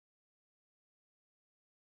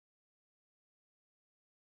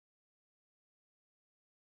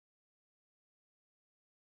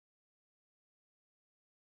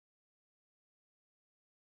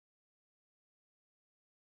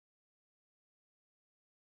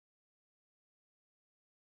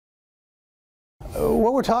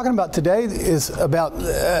what we're talking about today is about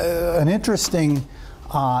an interesting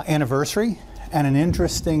anniversary and an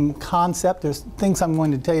interesting concept. There's things I'm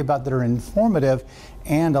going to tell you about that are informative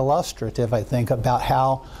and illustrative, I think, about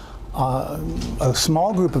how a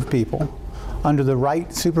small group of people under the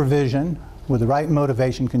right supervision with the right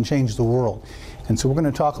motivation can change the world. And so we're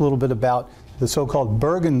going to talk a little bit about the so-called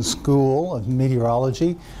Bergen School of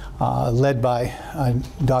Meteorology, led by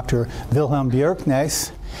Dr. Vilhelm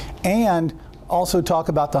Bjerknes, and also talk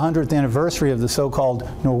about the 100th anniversary of the so-called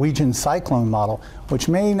Norwegian cyclone model, which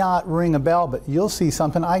may not ring a bell, but you'll see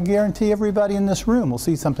something. I guarantee everybody in this room will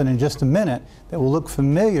see something in just a minute that will look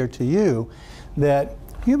familiar to you that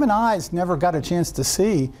human eyes never got a chance to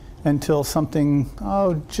see until something,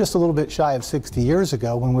 just a little bit shy of 60 years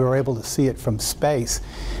ago when we were able to see it from space.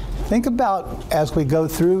 Think about, as we go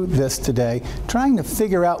through this today, trying to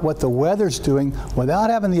figure out what the weather's doing without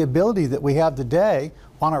having the ability that we have today,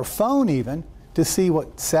 on our phone even, to see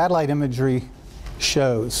what satellite imagery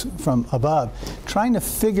shows from above. Trying to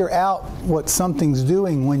figure out what something's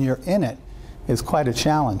doing when you're in it is quite a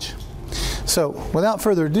challenge. So without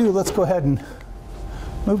further ado, let's go ahead and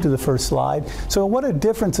move to the first slide. So what a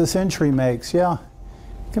difference a century makes. Yeah,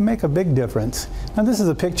 it can make a big difference. Now this is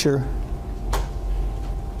a picture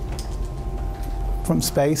from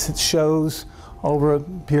space. It shows over a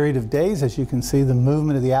period of days, as you can see, the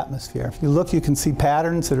movement of the atmosphere. If you look, you can see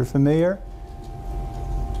patterns that are familiar.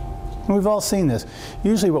 And we've all seen this.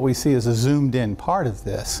 Usually what we see is a zoomed in part of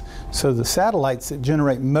this. So the satellites that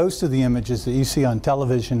generate most of the images that you see on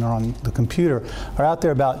television or on the computer are out there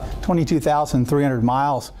about 22,300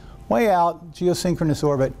 miles, way out, geosynchronous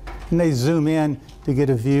orbit, and they zoom in to get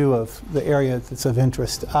a view of the area that's of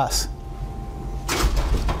interest to us.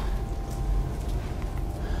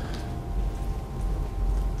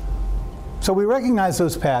 So we recognize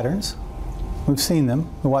those patterns. We've seen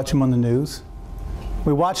them. We watch them on the news.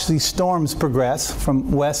 We watch these storms progress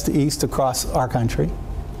from west to east across our country.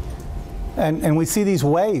 And we see these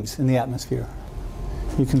waves in the atmosphere.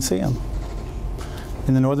 You can see them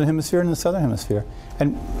in the northern hemisphere and the southern hemisphere.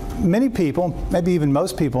 And many people, maybe even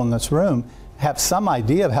most people in this room, have some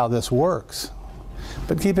idea of how this works.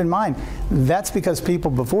 But keep in mind, that's because people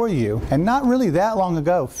before you, and not really that long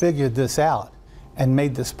ago, figured this out and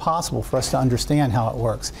made this possible for us to understand how it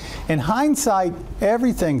works. In hindsight,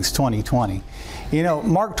 everything's 20/20. You know,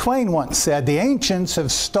 Mark Twain once said, "The ancients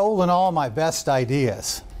have stolen all my best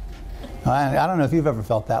ideas." I don't know if you've ever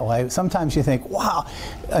felt that way. Sometimes you think, wow,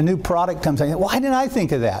 a new product comes out. Why didn't I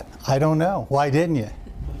think of that? I don't know. Why didn't you?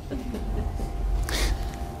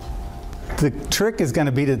 The trick is going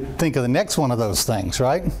to be to think of the next one of those things,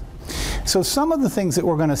 right? So some of the things that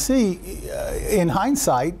we're going to see in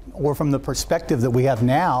hindsight, or from the perspective that we have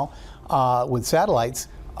now with satellites,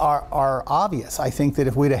 are obvious. I think that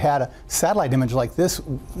if we'd have had a satellite image like this,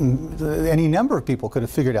 any number of people could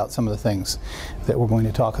have figured out some of the things that we're going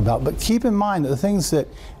to talk about. But keep in mind that the things that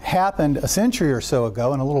happened a century or so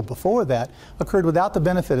ago and a little before that occurred without the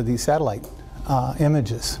benefit of these satellite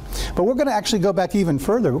images. But we're going to actually go back even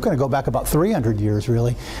further. We're going to go back about 300 years,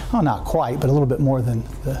 really. Oh, not quite, but a little bit more than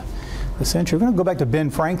the century. We're going to go back to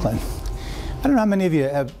Ben Franklin. I don't know how many of you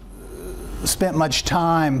have spent much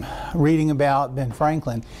time reading about Ben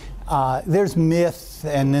Franklin. There's myth,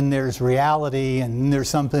 and then there's reality, and then there's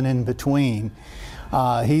something in between.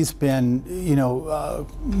 He's been, you know,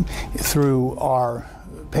 through our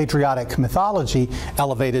patriotic mythology,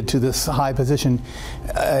 elevated to this high position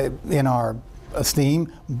in our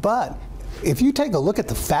esteem. But if you take a look at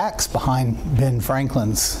the facts behind Ben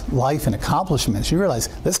Franklin's life and accomplishments, you realize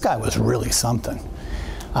this guy was really something.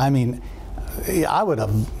 I mean, I would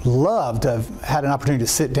have loved to have had an opportunity to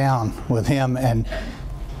sit down with him and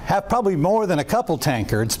have probably more than a couple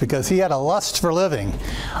tankards, because he had a lust for living.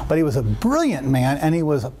 But he was a brilliant man, and he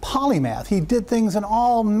was a polymath. He did things in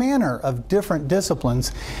all manner of different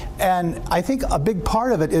disciplines. And I think a big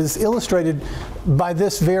part of it is illustrated by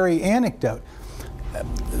this very anecdote.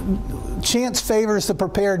 Chance favors the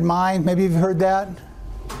prepared mind. Maybe you've heard that.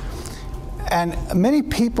 And many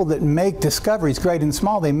people that make discoveries, great and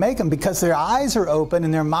small, they make them because their eyes are open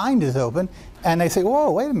and their mind is open, and they say,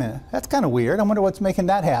 whoa, wait a minute, that's kind of weird. I wonder what's making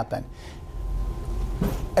that happen.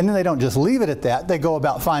 And then they don't just leave it at that. They go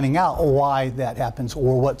about finding out why that happens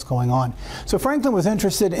or what's going on. So Franklin was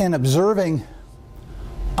interested in observing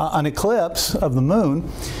an eclipse of the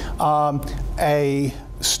moon. A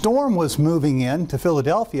storm was moving in to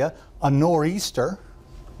Philadelphia, a nor'easter.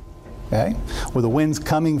 Okay, with the winds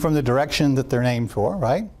coming from the direction that they're named for,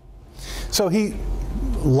 right? So he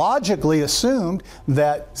logically assumed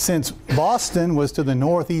that since Boston was to the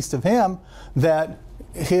northeast of him, that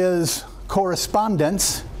his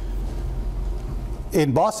correspondence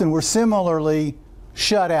in Boston were similarly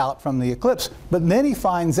shut out from the eclipse. But then he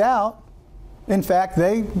finds out, in fact,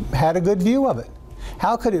 they had a good view of it.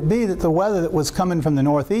 How could it be that the weather that was coming from the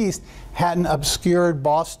northeast hadn't obscured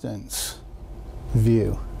Boston's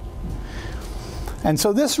view? And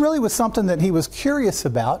so this really was something that he was curious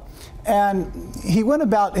about, and he went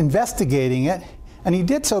about investigating it, and he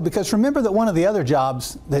did so because remember that one of the other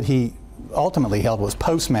jobs that he ultimately held was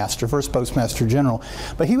postmaster, first postmaster general.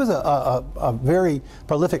 But he was a very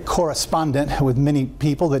prolific correspondent with many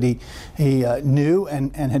people that he knew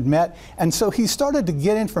and had met. And so he started to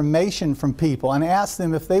get information from people and asked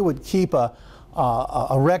them if they would keep a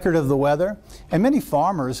record of the weather. And many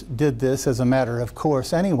farmers did this as a matter of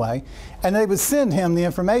course anyway. And they would send him the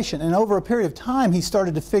information. And over a period of time, he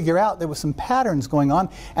started to figure out there was some patterns going on,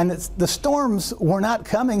 and that the storms were not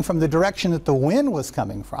coming from the direction that the wind was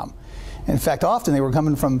coming from. In fact, often they were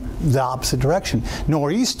coming from the opposite direction.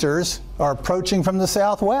 Nor'easters are approaching from the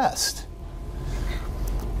southwest.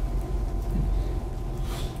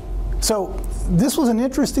 So this was an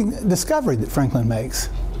interesting discovery that Franklin makes.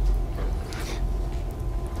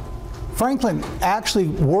 Franklin actually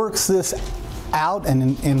works this out,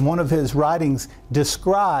 and in one of his writings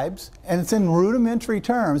describes, and it's in rudimentary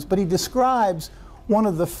terms, but he describes one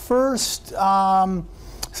of the first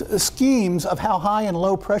schemes of how high and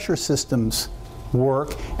low pressure systems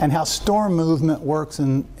work and how storm movement works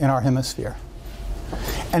in our hemisphere.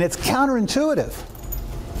 And it's counterintuitive.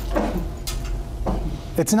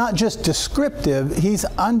 It's not just descriptive, he's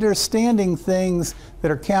understanding things that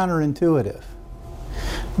are counterintuitive.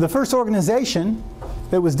 The first organization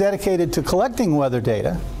that was dedicated to collecting weather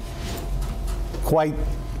data, quite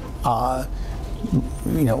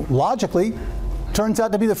logically, turns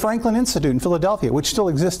out to be the Franklin Institute in Philadelphia, which still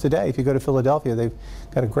exists today. If you go to Philadelphia, they've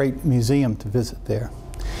got a great museum to visit there.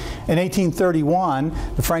 In 1831,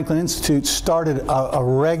 the Franklin Institute started a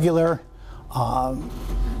regular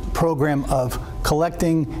program of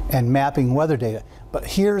collecting and mapping weather data. But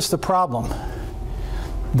here's the problem.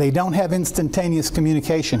 They don't have instantaneous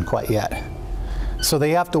communication quite yet. So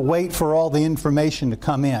they have to wait for all the information to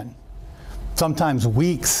come in, sometimes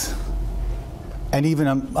weeks, and even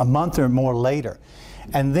a month or more later.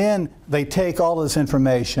 And then they take all this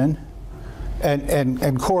information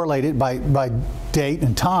and correlate it by date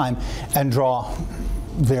and time and draw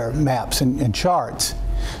their maps and charts.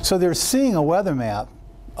 So they're seeing a weather map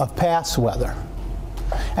of past weather.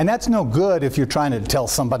 And that's no good if you're trying to tell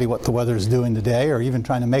somebody what the weather is doing today or even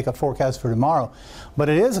trying to make a forecast for tomorrow. But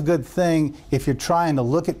it is a good thing if you're trying to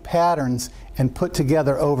look at patterns and put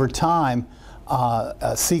together over time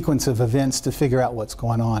a sequence of events to figure out what's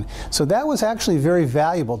going on. So that was actually very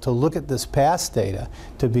valuable to look at this past data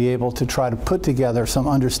to be able to try to put together some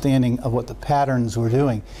understanding of what the patterns were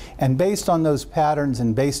doing. And based on those patterns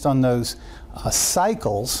and based on those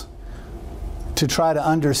cycles, to try to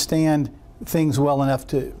understand things well enough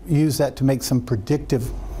to use that to make some predictive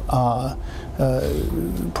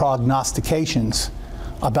prognostications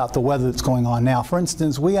about the weather that's going on now. For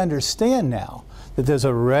instance, we understand now that there's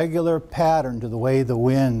a regular pattern to the way the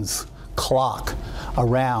winds clock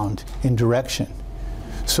around in direction.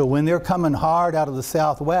 So when they're coming hard out of the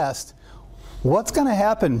southwest, what's going to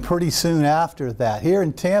happen pretty soon after that? Here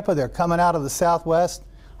in Tampa, they're coming out of the southwest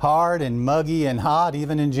hard and muggy and hot,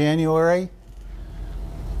 even in January.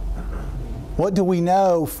 What do we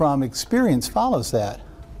know from experience follows that?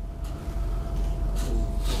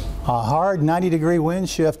 A hard 90-degree wind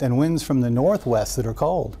shift and winds from the northwest that are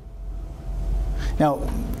cold. Now,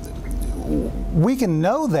 we can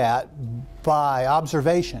know that by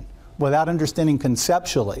observation without understanding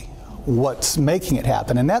conceptually what's making it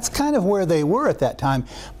happen. And that's kind of where they were at that time.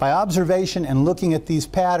 By observation and looking at these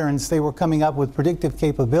patterns, they were coming up with predictive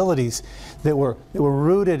capabilities that were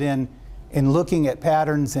rooted in looking at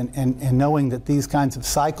patterns and knowing that these kinds of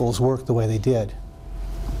cycles work the way they did.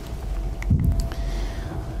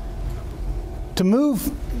 To move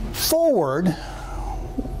forward,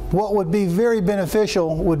 what would be very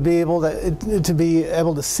beneficial would be to be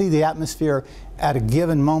able to see the atmosphere at a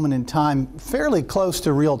given moment in time fairly close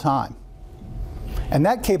to real time. And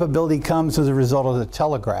that capability comes as a result of the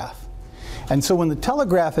telegraph. And so when the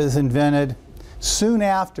telegraph is invented, soon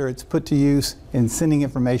after it's put to use in sending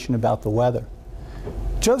information about the weather.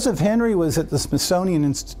 Joseph Henry was at the Smithsonian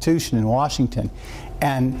Institution in Washington,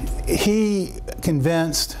 and he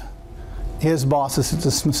convinced his bosses at the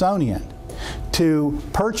Smithsonian to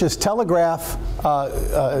purchase telegraph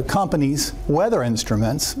companies' weather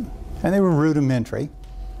instruments, and they were rudimentary,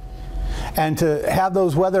 and to have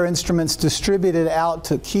those weather instruments distributed out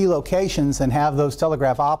to key locations and have those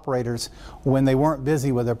telegraph operators, when they weren't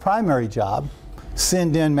busy with their primary job,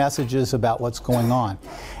 send in messages about what's going on,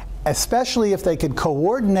 especially if they could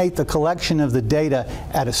coordinate the collection of the data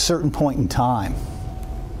at a certain point in time,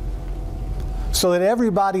 so that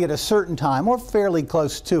everybody at a certain time, or fairly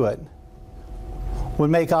close to it, would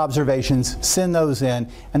make observations, send those in,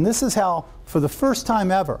 and this is how, for the first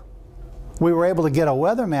time ever, we were able to get a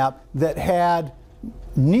weather map that had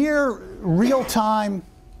near real-time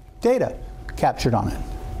data captured on it.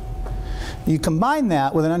 You combine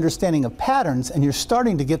that with an understanding of patterns, and you're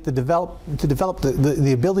starting to get develop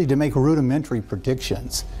the ability to make rudimentary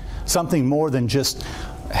predictions. Something more than just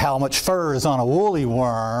how much fur is on a woolly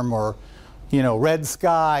worm, or, you know, red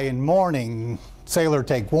sky in morning, sailor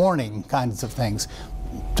take warning kinds of things.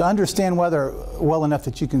 To understand weather well enough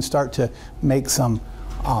that you can start to make some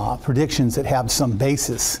predictions that have some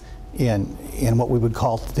basis in what we would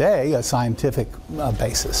call today a scientific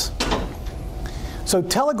basis. So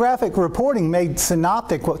telegraphic reporting made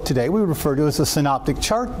synoptic, what today we refer to as a synoptic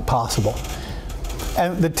chart, possible.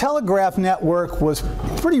 And the telegraph network was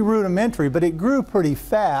pretty rudimentary, but it grew pretty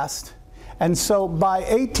fast. And so by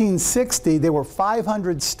 1860, there were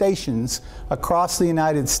 500 stations across the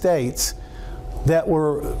United States that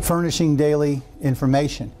were furnishing daily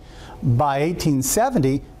information. By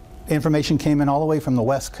 1870, information came in all the way from the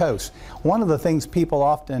West Coast. One of the things people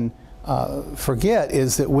often forget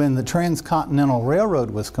is that when the Transcontinental Railroad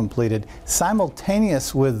was completed,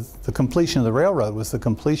 simultaneous with the completion of the railroad was the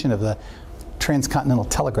completion of the Transcontinental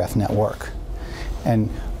Telegraph Network. And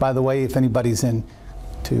by the way, if anybody's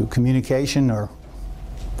into communication or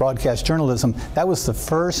broadcast journalism, that was the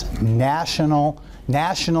first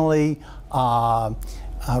nationally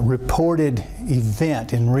reported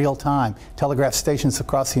event in real time. Telegraph stations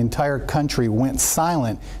across the entire country went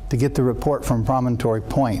silent to get the report from Promontory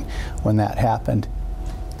Point when that happened.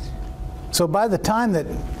 So by the time that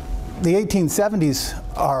the 1870s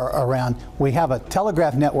are around, we have a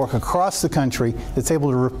telegraph network across the country that's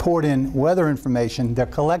able to report in weather information. They're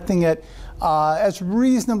collecting it as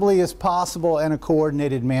reasonably as possible in a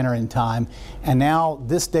coordinated manner in time. And now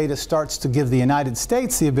this data starts to give the United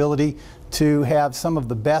States the ability to have some of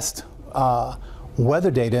the best weather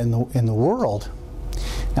data in the world.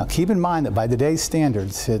 Now keep in mind that by today's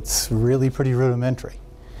standards, it's really pretty rudimentary.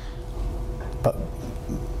 But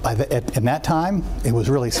in that time, it was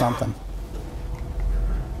really something.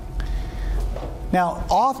 Now,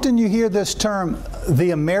 often you hear this term, the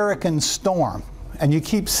American storm, and you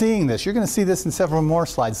keep seeing this. You're going to see this in several more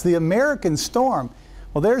slides. The American storm,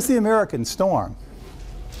 well, there's the American storm.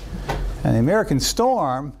 And the American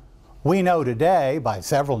storm, we know today by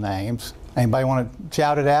several names. Anybody want to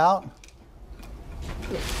shout it out?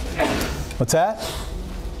 What's that?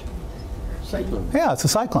 Cyclone. Yeah, it's a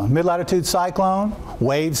cyclone. Mid-latitude cyclone,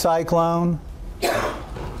 wave cyclone.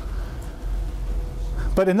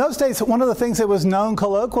 But in those days, one of the things that was known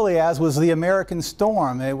colloquially as was the American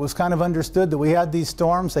storm. It was kind of understood that we had these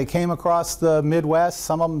storms. They came across the Midwest.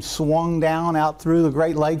 Some of them swung down out through the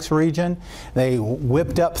Great Lakes region. They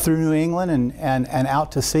whipped up through New England and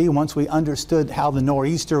out to sea. Once we understood how the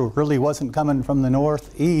nor'easter really wasn't coming from the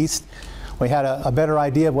northeast, we had a better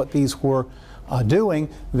idea of what these were doing.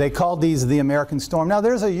 They called these the American storm. Now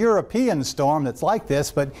there's a European storm that's like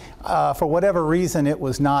this, but for whatever reason it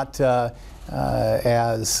was not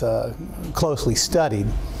as closely studied,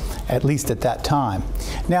 at least at that time.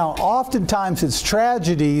 Now oftentimes it's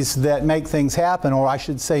tragedies that make things happen, or I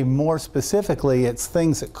should say more specifically, it's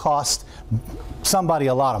things that cost somebody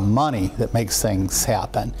a lot of money that makes things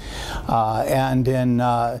happen. And in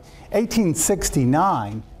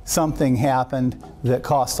 1869, something happened that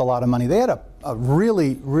cost a lot of money. They had a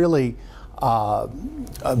really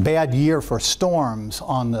a bad year for storms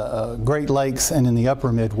on the Great Lakes and in the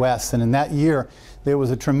upper Midwest. And in that year, there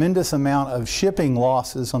was a tremendous amount of shipping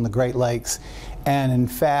losses on the Great Lakes. And in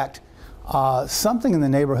fact, something in the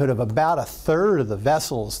neighborhood of about a third of the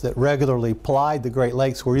vessels that regularly plied the Great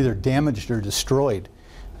Lakes were either damaged or destroyed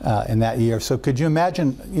in that year. So could you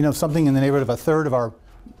imagine, you know, something in the neighborhood of a third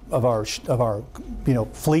of our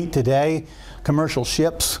fleet today, commercial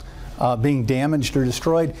ships, being damaged or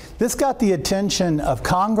destroyed? This got the attention of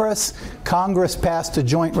Congress. Congress passed a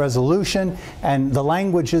joint resolution, and the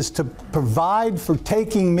language is to provide for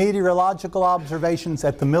taking meteorological observations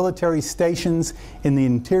at the military stations in the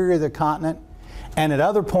interior of the continent and at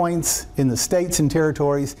other points in the states and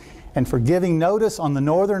territories, and for giving notice on the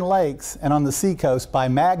northern lakes and on the seacoast by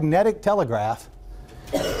magnetic telegraph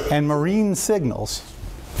and marine signals,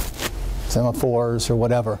 semaphores or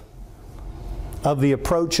whatever, of the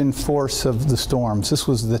approach and force of the storms. This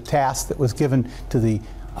was the task that was given to the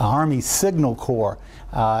Army Signal Corps.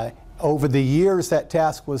 Over the years, that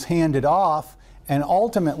task was handed off, And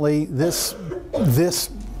ultimately, this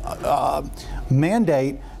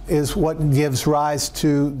mandate is what gives rise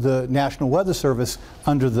to the National Weather Service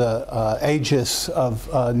under the aegis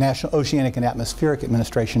of National Oceanic and Atmospheric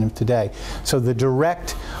Administration of today. So the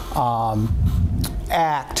direct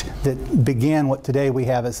act that began what today we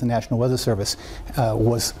have as the National Weather Service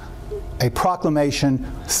was a proclamation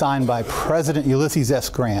signed by President Ulysses S.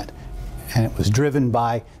 Grant. And it was driven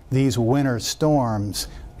by these winter storms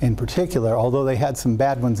in particular, although they had some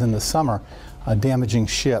bad ones in the summer, damaging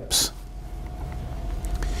ships.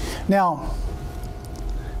 Now,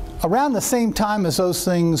 around the same time as those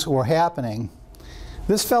things were happening,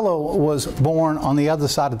 this fellow was born on the other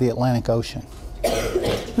side of the Atlantic Ocean.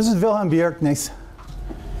 This is Vilhelm Bjerknes.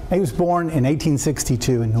 He was born in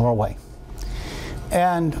 1862 in Norway.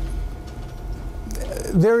 And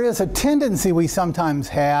there is a tendency we sometimes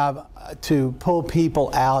have to pull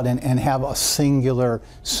people out and have a singular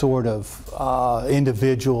sort of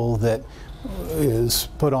individual that is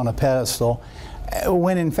put on a pedestal,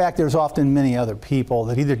 when in fact there's often many other people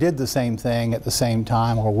that either did the same thing at the same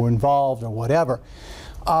time or were involved or whatever.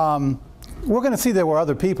 We're going to see there were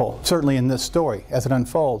other people, certainly in this story, as it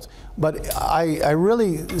unfolds. But I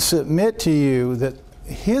really submit to you that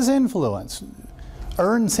his influence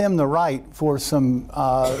earns him the right for some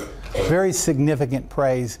very significant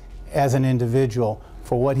praise as an individual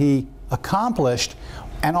for what he accomplished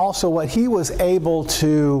and also what he was able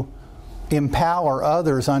to empower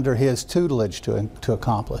others under his tutelage to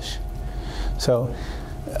accomplish. So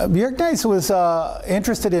Bjerknes was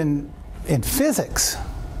interested in physics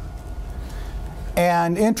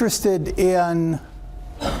and interested in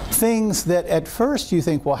things that at first you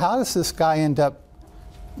think, well, how does this guy end up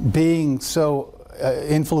being so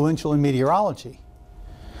influential in meteorology?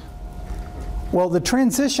 Well, the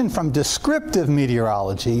transition from descriptive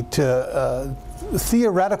meteorology to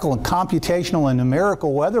theoretical and computational and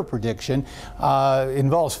numerical weather prediction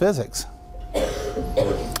involves physics.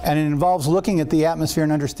 And it involves looking at the atmosphere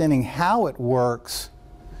and understanding how it works,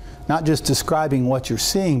 not just describing what you're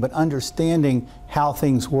seeing, but understanding how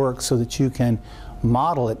things work so that you can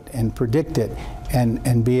model it and predict it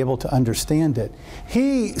and be able to understand it.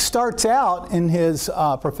 He starts out in his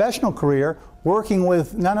professional career working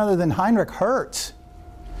with none other than Heinrich Hertz.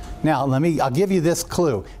 Now, I'll give you this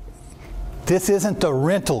clue. This isn't the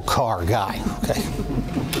rental car guy, okay?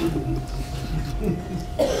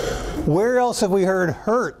 Where else have we heard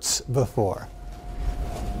Hertz before?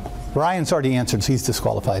 Ryan's already answered, so he's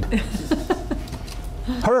disqualified.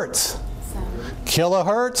 Hertz.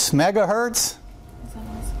 Kilohertz, megahertz.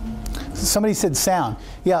 Somebody said sound.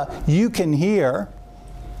 Yeah, you can hear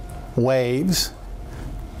waves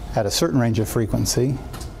at a certain range of frequency.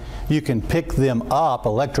 You can pick them up,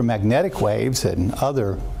 electromagnetic waves, and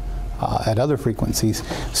at other frequencies.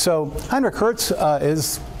 So Heinrich Hertz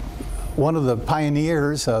is one of the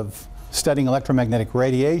pioneers of studying electromagnetic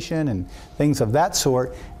radiation and things of that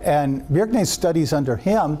sort. And Bjerknes studies under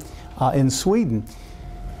him in Sweden.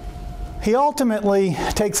 He ultimately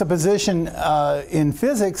takes a position in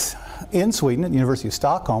physics in Sweden at the University of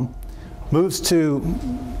Stockholm, moves to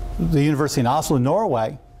the University in Oslo,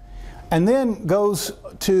 Norway, and then goes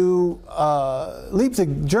to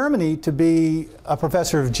Leipzig, Germany to be a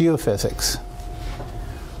professor of geophysics.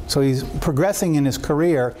 So he's progressing in his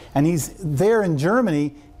career, and he's there in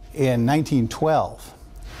Germany in 1912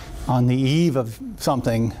 on the eve of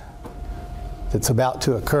something that's about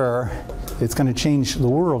to occur. It's going to change the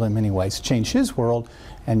world in many ways, change his world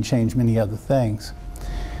and change many other things.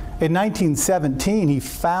 In 1917,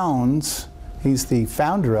 he's the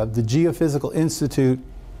founder of the Geophysical Institute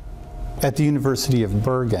at the University of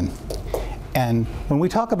Bergen. And when we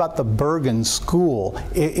talk about the Bergen School,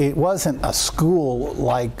 it wasn't a school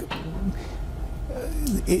like,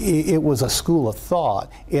 it was a school of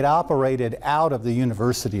thought. It operated out of the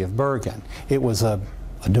University of Bergen. It was a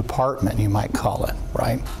department, you might call it,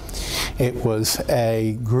 right? It was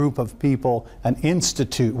a group of people, an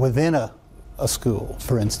institute within a school.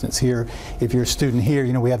 For instance, here, if you're a student here,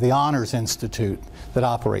 you know, we have the Honors Institute that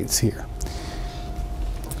operates here.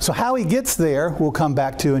 So how he gets there, we'll come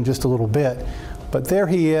back to in just a little bit. But there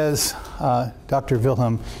he is, Dr.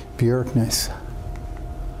 Vilhelm Bjerknes,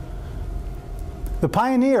 the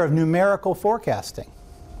pioneer of numerical forecasting.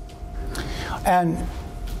 And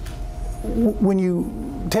when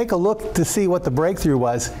you take a look to see what the breakthrough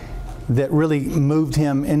was that really moved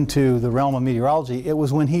him into the realm of meteorology, it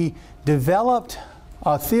was when he developed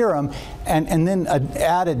a theorem and then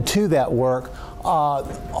added to that work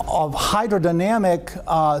of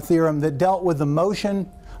hydrodynamic theorem that dealt with the motion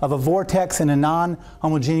of a vortex in a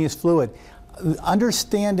non-homogeneous fluid,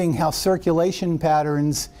 understanding how circulation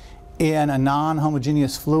patterns in a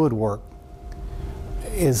non-homogeneous fluid work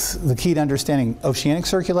is the key to understanding oceanic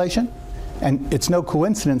circulation. And it's no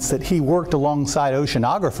coincidence that he worked alongside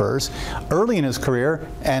oceanographers early in his career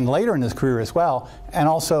and later in his career as well, and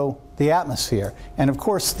also the atmosphere. And of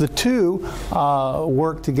course, the two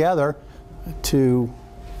work together to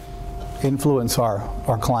influence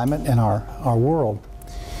our climate and our world.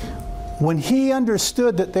 When he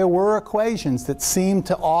understood that there were equations that seemed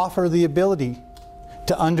to offer the ability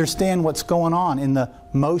to understand what's going on in the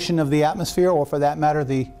motion of the atmosphere, or for that matter,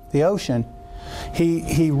 the ocean,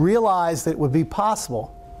 he realized that it would be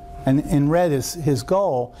possible, and read his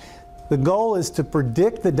goal. The goal is to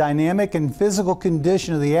predict the dynamic and physical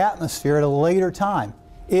condition of the atmosphere at a later time,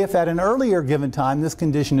 if at an earlier given time this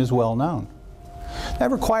condition is well known.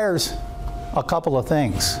 That requires a couple of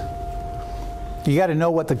things. You got to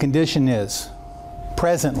know what the condition is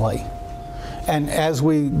presently. And as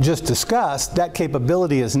we just discussed, that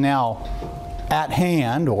capability is now at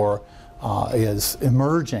hand, or is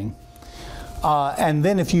emerging. And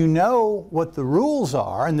then if you know what the rules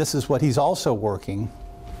are, and this is what he's also working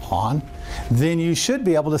on, then you should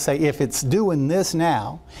be able to say, if it's doing this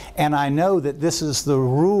now, and I know that this is the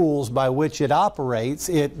rules by which it operates,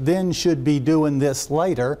 it then should be doing this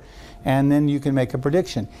later, and then you can make a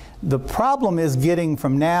prediction. The problem is getting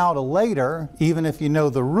from now to later, even if you know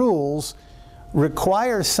the rules,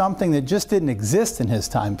 requires something that just didn't exist in his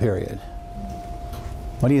time period.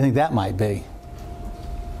 What do you think that might be?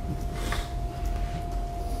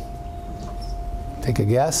 Take a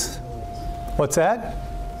guess. What's that?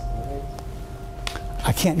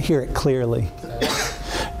 I can't hear it clearly.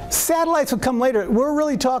 Satellites would come later. We're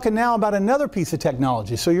really talking now about another piece of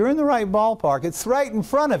technology. So you're in the right ballpark. It's right in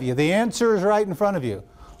front of you. The answer is right in front of you.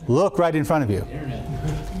 Look right in front of you.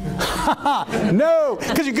 No,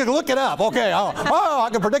 because you can look it up. Okay, I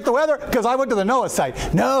can predict the weather because I went to the NOAA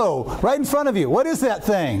site. No, right in front of you. What is that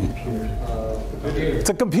thing? It's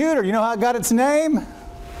a computer. You know how it got its name?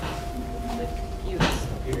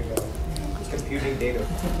 Computing data.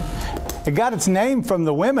 It got its name from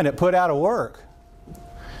the women it put out of work.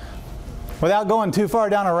 Without going too far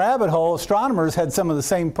down a rabbit hole, astronomers had some of the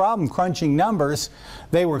same problem crunching numbers.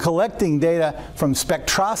 They were collecting data from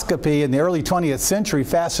spectroscopy in the early 20th century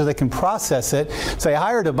faster they can process it. So they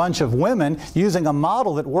hired a bunch of women using a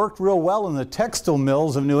model that worked real well in the textile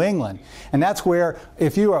mills of New England. And that's where,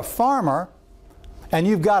 if you're a farmer and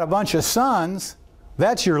you've got a bunch of sons,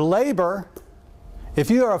 that's your labor. If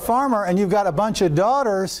you're a farmer and you've got a bunch of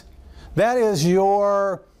daughters, that is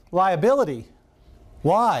your liability.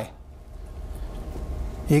 Why?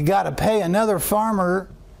 You got to pay another farmer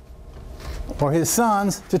or his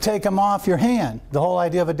sons to take them off your hand. The whole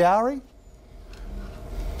idea of a dowry?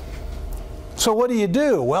 So what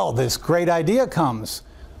do? Well, this great idea comes.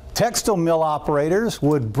 Textile mill operators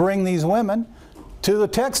would bring these women to the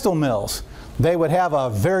textile mills. They would have a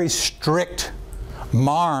very strict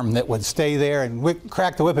marm that would stay there and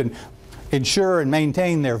crack the whip and ensure and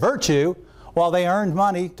maintain their virtue while they earned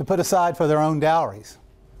money to put aside for their own dowries.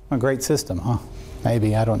 A great system, huh?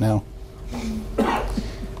 Maybe, I don't know.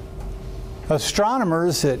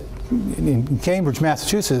 Astronomers in Cambridge,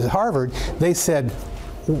 Massachusetts, at Harvard, they said,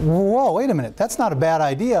 whoa, wait a minute, that's not a bad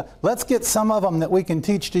idea. Let's get some of them that we can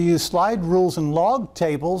teach to use slide rules and log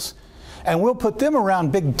tables, and we'll put them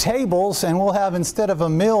around big tables, and we'll have, instead of a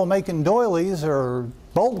mill making doilies or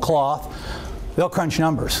bolt cloth, they'll crunch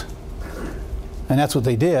numbers. And that's what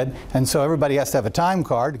they did. And so everybody has to have a time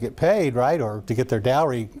card to get paid, right? Or to get their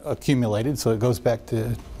dowry accumulated so it goes back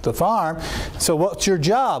to the farm. So what's your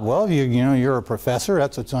job? Well, you know, you're a professor.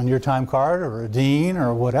 That's what's on your time card, or a dean,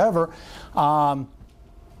 or whatever.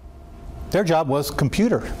 Their job was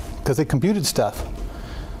computer, because they computed stuff.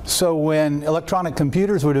 So when electronic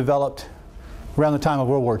computers were developed around the time of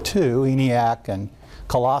World War II, ENIAC and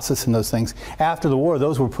Colossus and those things, after the war,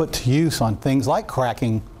 those were put to use on things like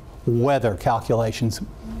cracking weather calculations,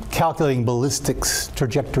 calculating ballistics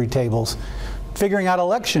trajectory tables, figuring out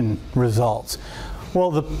election results.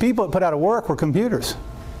 Well, the people that put out of work were computers.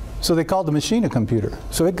 So they called the machine a computer.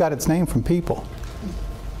 So it got its name from people.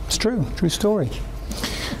 It's true, true story.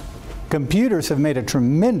 Computers have made a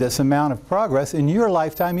tremendous amount of progress in your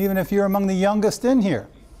lifetime, even if you're among the youngest in here.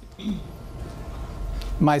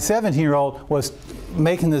 My 17-year-old was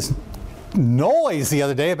making this noise the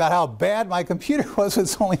other day about how bad my computer was.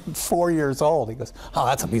 It's only 4 years old. He goes, oh,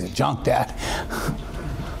 that's a piece of junk, Dad.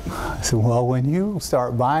 I said, well, when you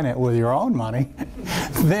start buying it with your own money,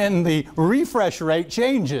 then the refresh rate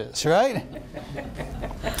changes, right?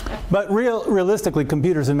 But realistically,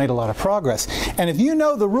 computers have made a lot of progress. And if you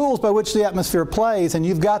know the rules by which the atmosphere plays and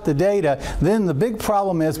you've got the data, then the big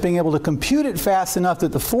problem is being able to compute it fast enough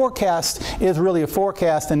that the forecast is really a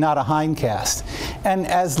forecast and not a hindcast. And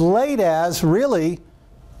as late as really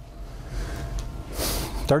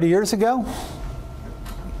 30 years ago,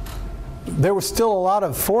 there was still a lot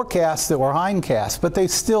of forecasts that were hindcasts, but they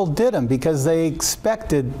still did them because they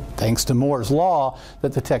expected, thanks to Moore's law,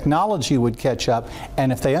 that the technology would catch up.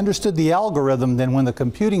 And if they understood the algorithm, then when the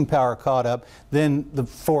computing power caught up, then the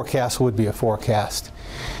forecast would be a forecast.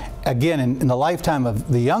 Again, in the lifetime of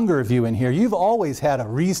the younger of you in here, you've always had a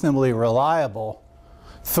reasonably reliable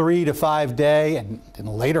 3 to 5 day and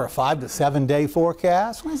later a 5 to 7 day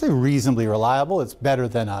forecast. When I say reasonably reliable, it's better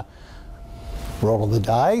than a roll of the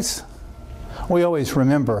dice. We always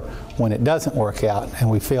remember when it doesn't work out, and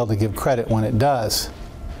we fail to give credit when it does.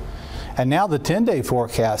 And now the 10-day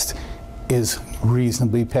forecast is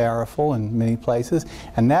reasonably powerful in many places,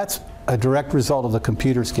 and that's a direct result of the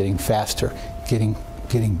computers getting faster, getting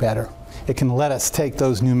better. It can let us take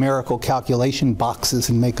those numerical calculation boxes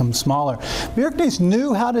and make them smaller. Bjerknes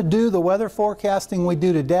knew how to do the weather forecasting we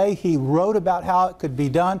do today. He wrote about how it could be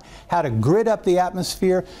done, how to grid up the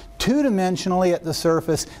atmosphere two-dimensionally at the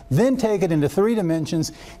surface, then take it into 3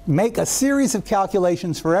 dimensions, make a series of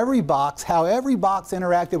calculations for every box, how every box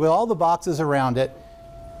interacted with all the boxes around it.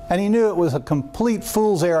 And he knew it was a complete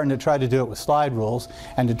fool's errand to try to do it with slide rules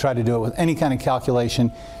and to try to do it with any kind of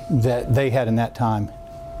calculation that they had in that time.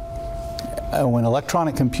 When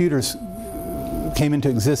electronic computers came into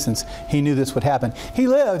existence, he knew this would happen. He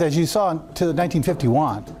lived, as you saw, to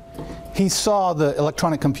 1951. He saw the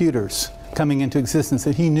electronic computers coming into existence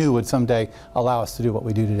that he knew would someday allow us to do what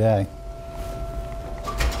we do today.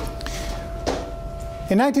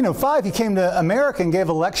 In 1905, he came to America and gave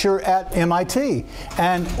a lecture at MIT.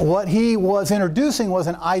 And what he was introducing was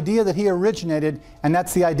an idea that he originated, and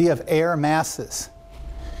that's the idea of air masses.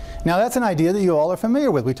 Now that's an idea that you all are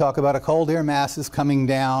familiar with. We talk about a cold air masses coming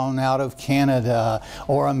down out of Canada,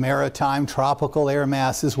 or a maritime tropical air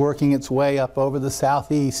masses working its way up over the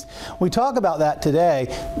southeast. We talk about that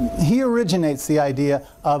today. He originates the idea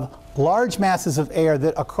of large masses of air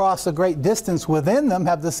that across a great distance within them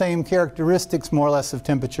have the same characteristics more or less of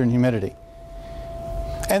temperature and humidity.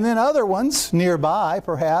 And then other ones nearby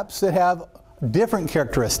perhaps that have different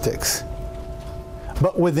characteristics,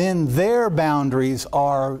 but within their boundaries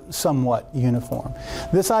are somewhat uniform.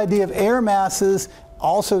 This idea of air masses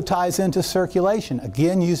also ties into circulation,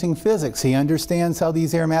 again using physics. He understands how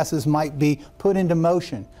these air masses might be put into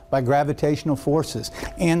motion by gravitational forces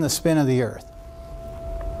and the spin of the Earth.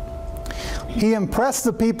 He impressed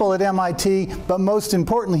the people at MIT, but most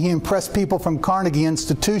importantly, he impressed people from Carnegie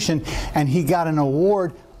Institution, and he got an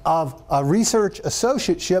award of a research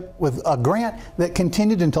associateship with a grant that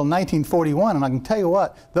continued until 1941. And I can tell you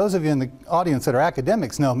what, those of you in the audience that are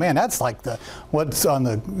academics know, man, that's like what's on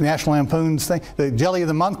the National Lampoon's thing, the Jelly of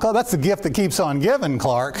the Month Club. That's the gift that keeps on giving,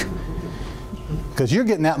 Clark. Because you're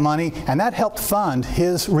getting that money, and that helped fund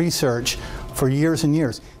his research for years and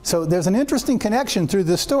years. So there's an interesting connection through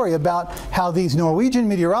this story about how these Norwegian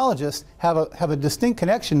meteorologists have a distinct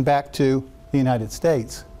connection back to the United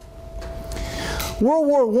States. World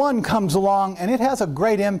War I comes along, and it has a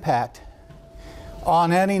great impact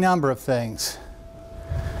on any number of things.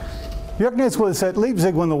 Bjerknes was at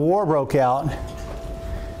Leipzig when the war broke out,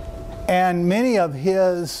 and many of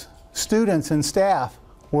his students and staff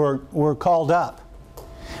were called up.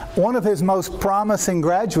 One of his most promising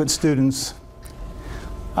graduate students,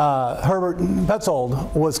 Herbert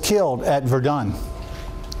Petzold, was killed at Verdun.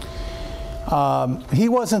 He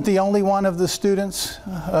wasn't the only one of the students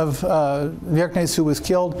of Bjerknes who was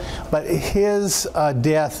killed, but his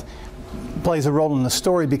death plays a role in the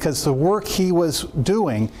story because the work he was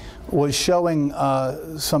doing was showing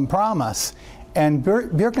some promise. And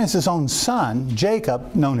Bjerknes' own son,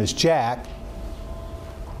 Jacob, known as Jack,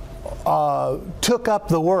 took up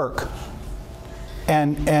the work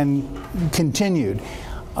and continued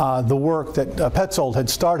the work that Petzold had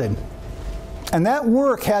started. And that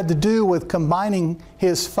work had to do with combining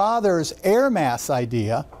his father's air mass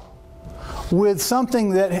idea with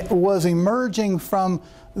something that was emerging from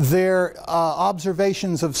their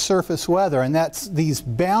observations of surface weather, and that's these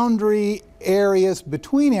boundary areas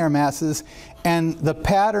between air masses and the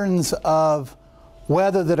patterns of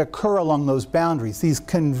weather that occur along those boundaries, these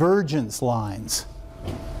convergence lines.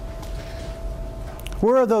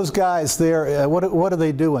 Where are those guys there? What are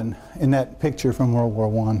they doing in that picture from World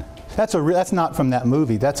War I? That's not from that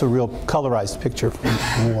movie. That's a real colorized picture from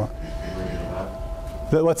the war.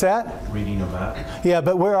 But what's that? Reading a map. Yeah,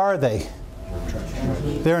 but where are they?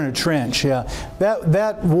 They're in a trench, yeah.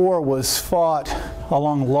 That war was fought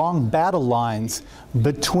along long battle lines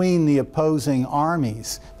between the opposing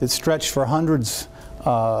armies that stretched for hundreds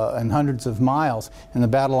and hundreds of miles, and the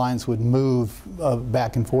battle lines would move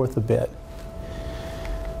back and forth a bit.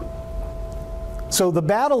 So the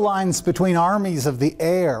battle lines between armies of the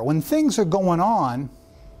air, when things are going on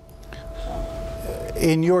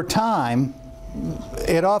in your time,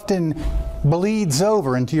 it often bleeds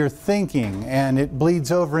over into your thinking, and it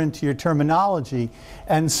bleeds over into your terminology.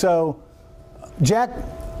 And so Jack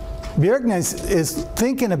Bjerknes is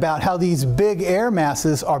thinking about how these big air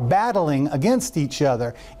masses are battling against each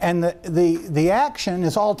other, and the action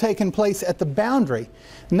is all taking place at the boundary.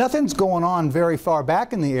 Nothing's going on very far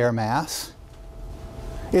back in the air mass.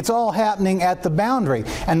 It's all happening at the boundary.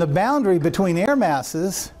 And the boundary between air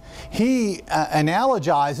masses, he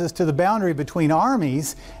analogizes to the boundary between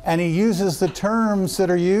armies, and he uses the terms that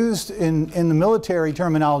are used in the military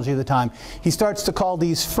terminology of the time. He starts to call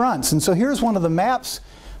these fronts. And so here's one of the maps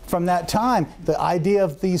from that time, the idea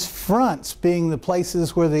of these fronts being the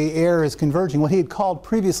places where the air is converging. What he had called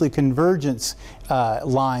previously convergence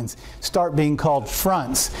lines start being called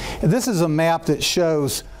fronts. This is a map that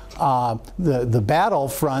shows the battle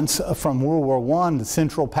fronts from World War I, the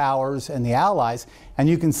Central Powers and the Allies, and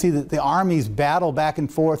you can see that the armies battle back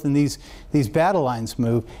and forth and these battle lines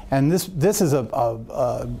move. And this is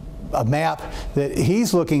a map that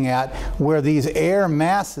he's looking at where these air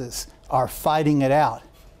masses are fighting it out.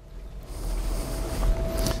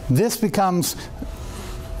 This becomes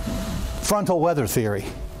frontal weather theory.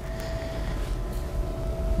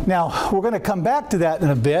 Now, we're going to come back to that in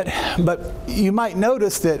a bit, but you might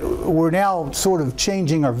notice that we're now sort of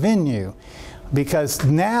changing our venue, because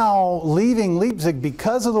now, leaving Leipzig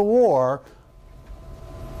because of the war,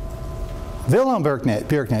 Vilhelm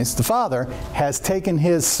Bjerknes, the father, has taken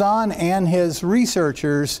his son and his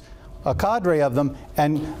researchers, a cadre of them,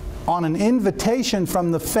 and on an invitation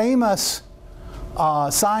from the famous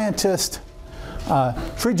scientist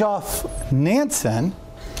Fridtjof Nansen,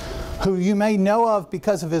 who you may know of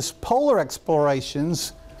because of his polar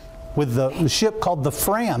explorations with the ship called the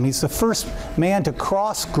Fram. He's the first man to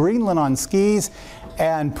cross Greenland on skis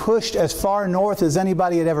and pushed as far north as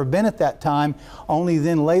anybody had ever been at that time, only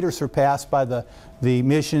then later surpassed by the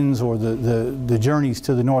missions or the journeys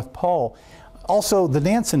to the North Pole. Also, the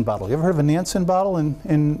Nansen bottle. You ever heard of a Nansen bottle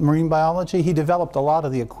in marine biology? He developed a lot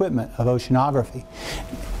of the equipment of oceanography.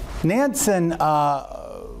 Nansen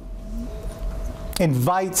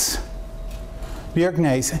invites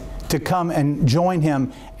Bjerknes to come and join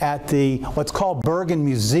him at the what's called Bergen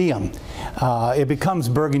Museum. It becomes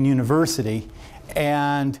Bergen University,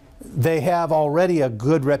 and they have already a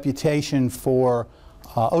good reputation for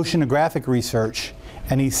oceanographic research.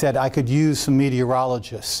 And he said, I could use some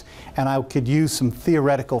meteorologists, and I could use some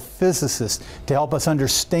theoretical physicists to help us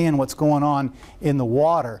understand what's going on in the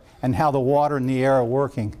water and how the water and the air are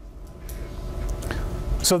working.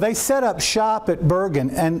 So they set up shop at Bergen,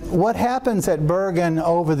 and what happens at Bergen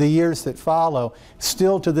over the years that follow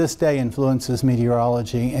still to this day influences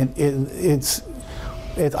meteorology. And it's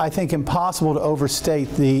I think, impossible to overstate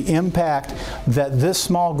the impact that this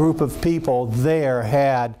small group of people there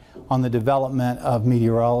had on the development of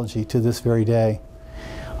meteorology to this very day.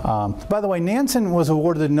 By the way, Nansen was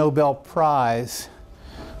awarded the Nobel Prize,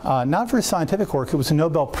 not for his scientific work. It was a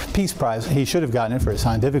Nobel Peace Prize. He should have gotten it for his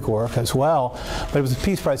scientific work as well, but it was a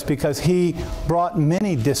Peace Prize because he brought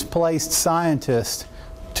many displaced scientists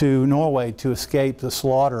to Norway to escape the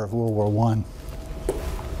slaughter of World War I.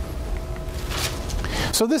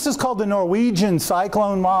 So this is called the Norwegian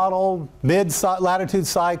cyclone model, mid-latitude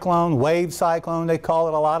cyclone, wave cyclone, they call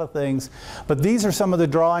it a lot of things. But these are some of the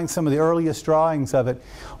drawings, some of the earliest drawings of it.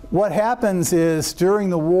 What happens is,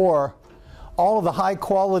 during the war, all of the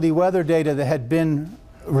high-quality weather data that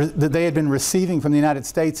they had been receiving from the United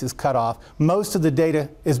States is cut off. Most of the data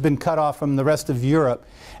has been cut off from the rest of Europe.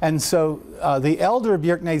 And so the elder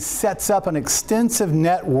Bjerknes sets up an extensive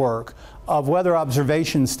network of weather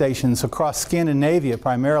observation stations across Scandinavia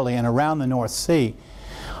primarily and around the North Sea.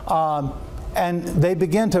 And they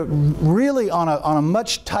begin to really, on a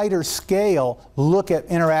much tighter scale, look at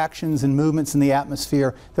interactions and movements in the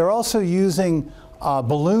atmosphere. They're also using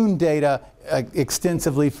balloon data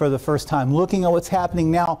extensively for the first time, looking at what's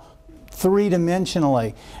happening now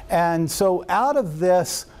three-dimensionally. And so out of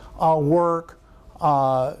this work,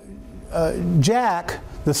 Jack,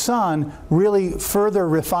 the son, really further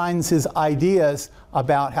refines his ideas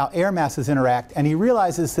about how air masses interact, and he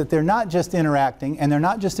realizes that they're not just interacting, and they're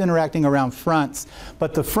not just interacting around fronts,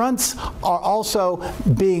 but the fronts are also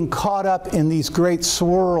being caught up in these great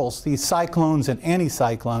swirls, these cyclones and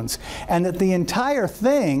anticyclones, and that the entire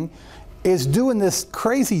thing is doing this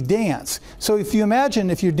crazy dance. So if you imagine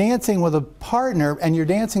if you're dancing with a partner and you're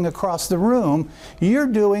dancing across the room, you're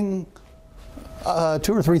doing 2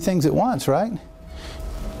 or 3 things at once, right?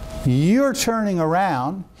 You're turning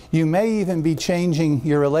around. You may even be changing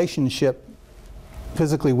your relationship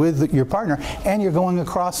physically with your partner, and you're going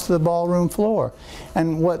across the ballroom floor.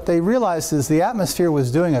 And what they realized is the atmosphere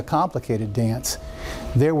was doing a complicated dance.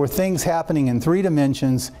 There were things happening in 3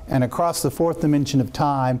 dimensions and across the 4th dimension of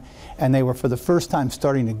time, and they were for the first time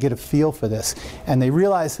starting to get a feel for this. And they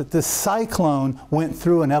realized that this cyclone went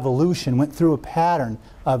through an evolution, went through a pattern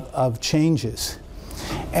of changes.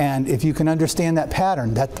 And if you can understand that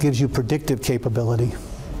pattern, that gives you predictive capability.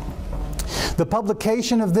 The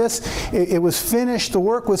publication of this, it was finished, the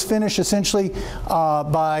work was finished essentially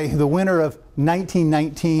by the winter of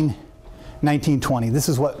 1920. This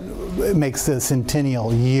is what makes the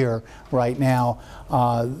centennial year right now.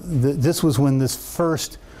 This was when this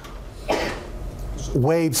first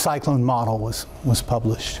wave cyclone model was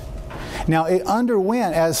published. Now it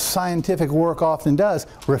underwent, as scientific work often does,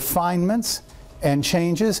 refinements and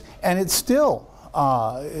changes, and it's still,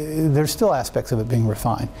 there's still aspects of it being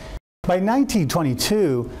refined. By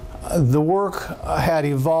 1922, the work had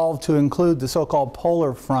evolved to include the so-called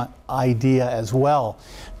polar front idea as well,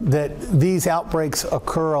 that these outbreaks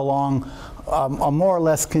occur along a more or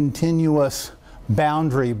less continuous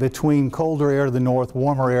boundary between colder air to the north,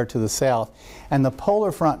 warmer air to the south. And the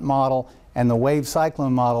polar front model and the wave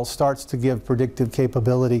cyclone model starts to give predictive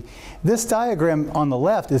capability. This diagram on the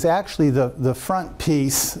left is actually the front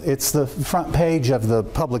piece. It's the front page of the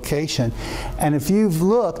publication. And if you've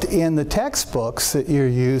looked in the textbooks that you're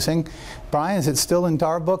using, Brian, is it still in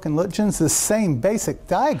Darbook and Lutjens? The same basic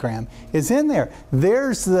diagram is in there.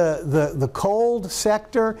 There's the cold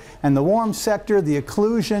sector and the warm sector, the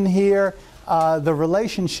occlusion here, the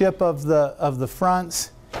relationship of the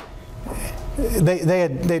fronts. They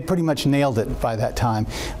had pretty much nailed it by that time.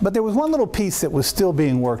 But there was one little piece that was still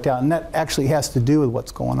being worked out, and that actually has to do with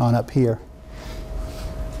what's going on up here.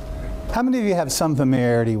 How many of you have some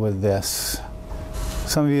familiarity with this?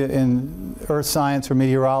 Some of you in earth science or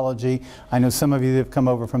meteorology. I know some of you that have come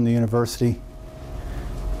over from the university.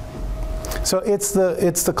 So it's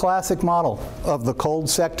the classic model of the cold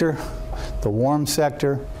sector, the warm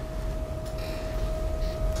sector,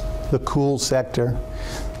 the cool sector,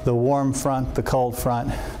 the warm front, the cold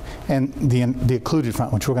front, and the occluded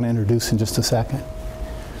front, which we're going to introduce in just a second.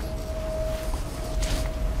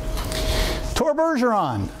 Tor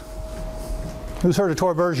Bergeron. Who's heard of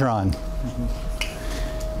Tor Bergeron?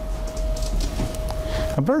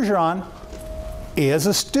 Now, Bergeron is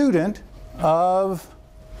a student of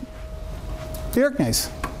Bjerknes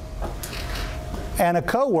and a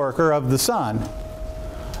co-worker of the son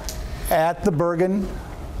at the Bergen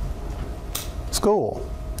School.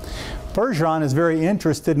 Bergeron is very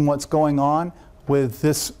interested in what's going on with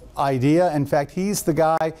this idea. In fact, he's the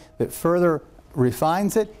guy that further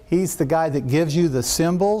refines it. He's the guy that gives you the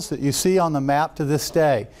symbols that you see on the map to this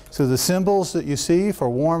day. So the symbols that you see for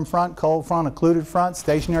warm front, cold front, occluded front,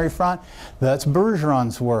 stationary front, that's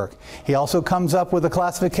Bergeron's work. He also comes up with a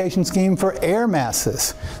classification scheme for air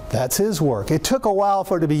masses. That's his work. It took a while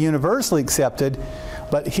for it to be universally accepted,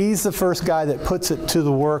 but he's the first guy that puts it to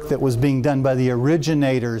the work that was being done by the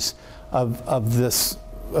originators of this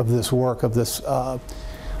work, of this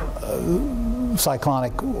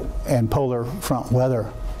cyclonic and polar front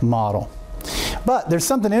weather model. But there's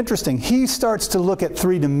something interesting. He starts to look at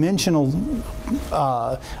three-dimensional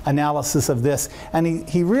analysis of this, and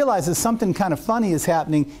he realizes something kind of funny is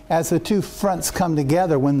happening as the two fronts come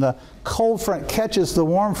together. When the cold front catches the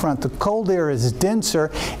warm front, the cold air is denser,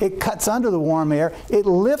 it cuts under the warm air, it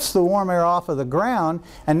lifts the warm air off of the ground,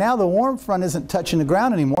 and now the warm front isn't touching the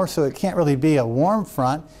ground anymore, so it can't really be a warm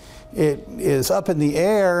front. It is up in the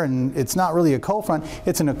air, and it's not really a cold front,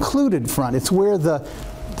 it's an occluded front. It's where the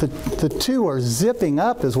two are zipping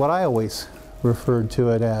up, is what I always referred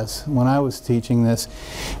to it as when I was teaching this.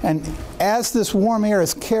 And as this warm air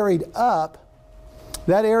is carried up,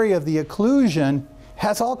 that area of the occlusion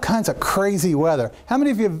has all kinds of crazy weather. How many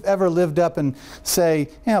of you have ever lived up in, say,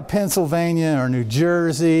 Pennsylvania or New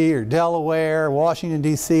Jersey or Delaware, Washington,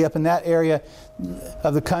 D.C., up in that area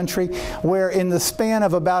of the country, where in the span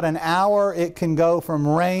of about an hour it can go from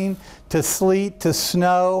rain to sleet to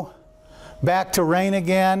snow, back to rain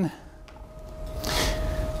again?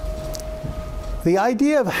 the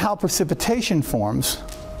idea of how precipitation forms,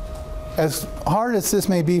 as hard as this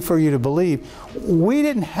may be for you to believe, we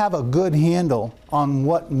didn't have a good handle on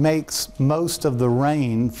what makes most of the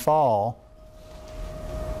rain fall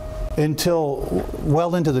until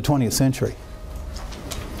well into the 20th century.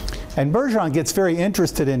 And Bergeron gets very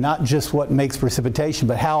interested in not just what makes precipitation,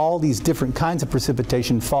 but how all these different kinds of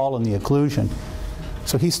precipitation fall in the occlusion.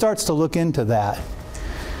 So he starts to look into that.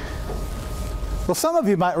 Well, some of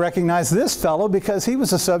you might recognize this fellow because he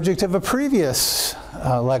was the subject of a previous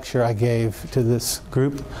lecture I gave to this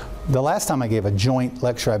group. The last time I gave a joint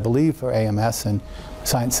lecture, I believe, for AMS and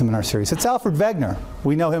Science Seminar Series. It's Alfred Wegener.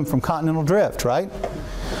 We know him from continental drift, right?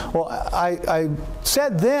 Well, I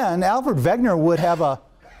said then Alfred Wegener would have a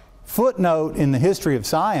footnote in the history of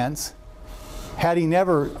science, had he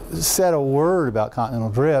never said a word about continental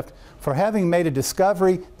drift, for having made a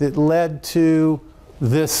discovery that led to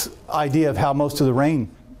this idea of how most of the rain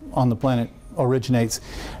on the planet originates.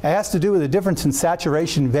 It has to do with the difference in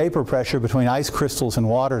saturation vapor pressure between ice crystals and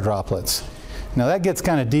water droplets. Now that gets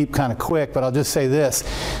kind of deep kind of quick, but I'll just say this.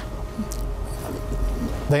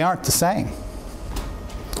 They aren't the same.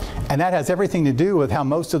 And that has everything to do with how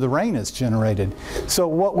most of the rain is generated. So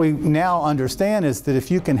what we now understand is that if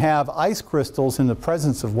you can have ice crystals in the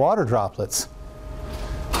presence of water droplets,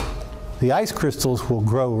 the ice crystals will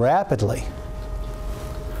grow rapidly.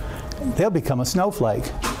 They'll become a snowflake.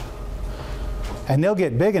 And they'll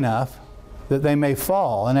get big enough that they may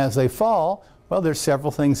fall. And as they fall, well, there's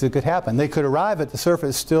several things that could happen. They could arrive at the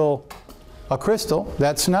surface still a crystal,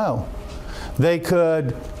 that's snow. They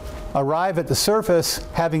could arrive at the surface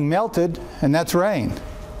having melted, and that's rain.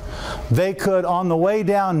 They could, on the way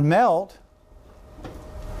down, melt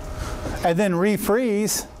and then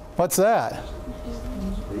refreeze. What's that?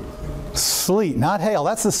 Sleet, not hail.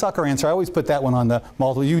 That's the sucker answer. I always put that one on the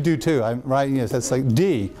multiple. You do too, right? Yes, that's like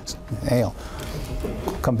D, hail.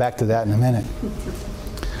 Come back to that in a minute.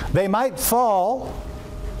 They might fall,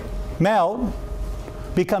 melt,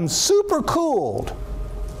 become super cooled,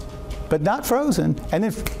 but not frozen, and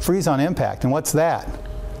then freeze on impact. And what's that?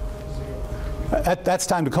 That's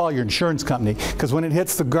time to call your insurance company, because when it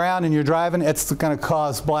hits the ground and you're driving, it's going to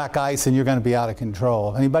cause black ice and you're going to be out of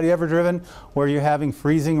control. Anybody ever driven where you're having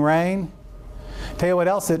freezing rain? Tell you what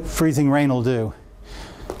else that freezing rain will do.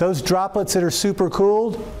 Those droplets that are super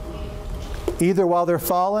cooled, either while they're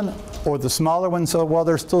falling or the smaller ones while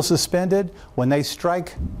they're still suspended, when they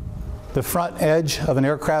strike the front edge of an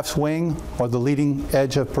aircraft's wing or the leading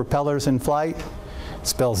edge of propellers in flight, it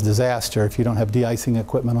spells disaster if you don't have de-icing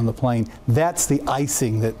equipment on the plane. That's the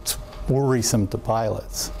icing that's worrisome to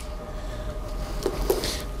pilots.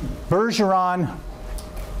 Bergeron,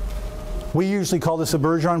 we usually call this a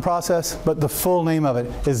Bergeron process, but the full name of it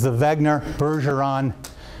is the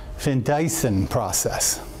Wegener-Bergeron-Van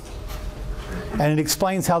process. And it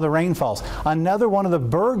explains how the rain falls. Another one of the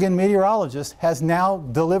Bergen meteorologists has now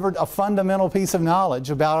delivered a fundamental piece of knowledge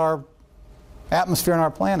about our atmosphere and our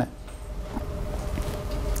planet.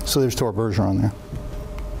 So there's Tor Bergeron there.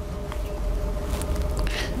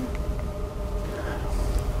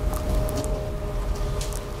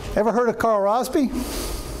 Ever heard of Carl Rossby?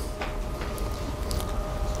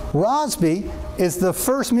 Rossby is the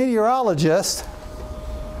first meteorologist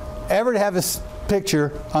ever to have his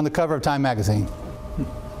picture on the cover of Time magazine.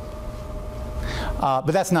 But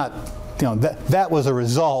that's not, you know, that was a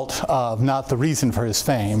result of, not the reason for his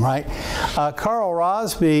fame, right? Carl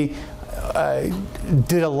Rossby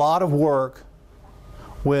did a lot of work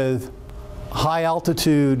with high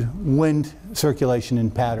altitude wind circulation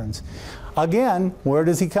and patterns. Again, where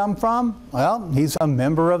does he come from? Well, he's a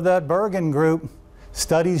member of that Bergen group,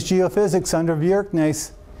 studies geophysics under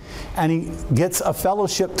Bjerknes. And he gets a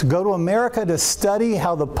fellowship to go to America to study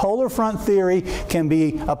how the polar front theory can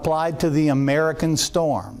be applied to the American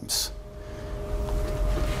storms.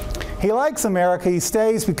 He likes America, he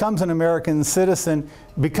stays, becomes an American citizen,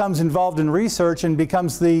 becomes involved in research, and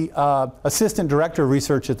becomes the assistant director of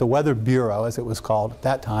research at the Weather Bureau, as it was called at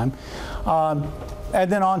that time,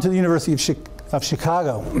 and then on to the University of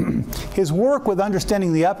Chicago. His work with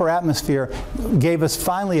understanding the upper atmosphere gave us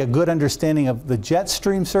finally a good understanding of the jet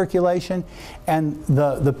stream circulation and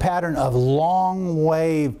the pattern of long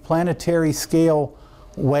wave, planetary scale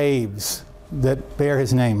waves that bear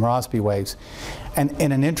his name, Rossby Waves. And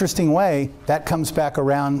in an interesting way, that comes back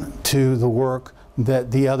around to the work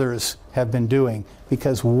that the others have been doing,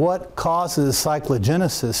 because what causes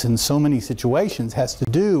cyclogenesis in so many situations has to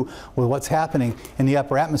do with what's happening in the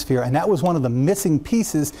upper atmosphere, and that was one of the missing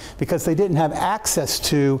pieces because they didn't have access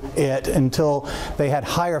to it until they had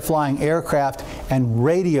higher flying aircraft and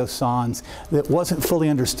radiosondes that wasn't fully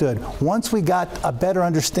understood. Once we got a better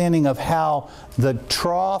understanding of how the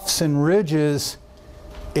troughs and ridges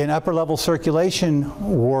in upper level circulation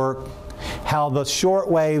work, how the short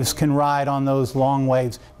waves can ride on those long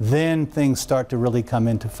waves, then things start to really come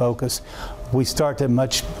into focus. We start to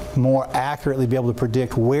much more accurately be able to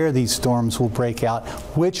predict where these storms will break out,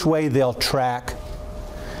 which way they'll track,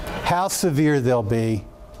 how severe they'll be.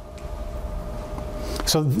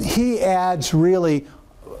 So he adds really,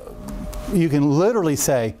 you can literally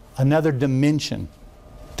say, another dimension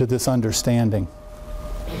to this understanding.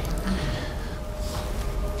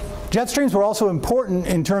 Jet streams were also important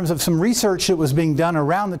in terms of some research that was being done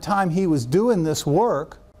around the time he was doing this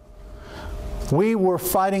work. We were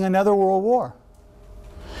fighting another world war.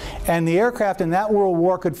 And the aircraft in that world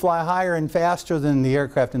war could fly higher and faster than the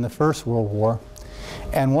aircraft in the First World War.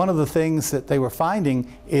 And one of the things that they were finding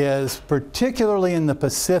is, particularly in the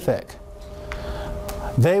Pacific,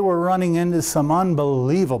 they were running into some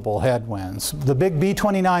unbelievable headwinds. The big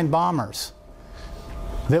B-29 bombers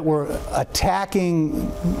that were attacking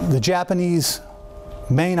the Japanese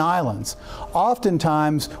main islands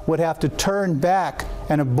oftentimes would have to turn back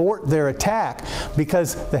and abort their attack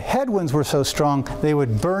because the headwinds were so strong they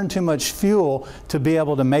would burn too much fuel to be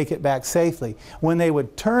able to make it back safely. When they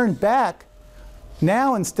would turn back,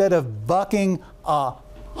 now instead of bucking a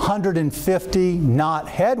 150-knot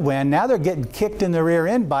headwind, now they're getting kicked in the rear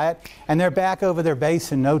end by it and they're back over their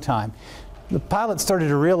base in no time. The pilots started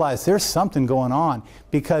to realize there's something going on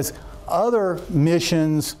because other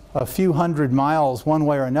missions a few hundred miles one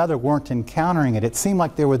way or another weren't encountering it. It seemed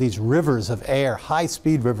like there were these rivers of air,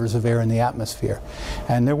 high-speed rivers of air in the atmosphere.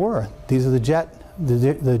 And there were. These are the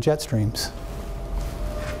jet streams.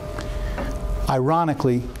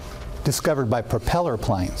 Ironically, discovered by propeller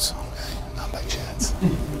planes, not by jets.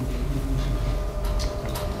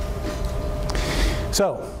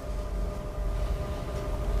 So,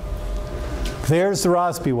 there's the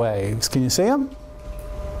Rossby waves. Can you see them?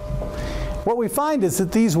 What we find is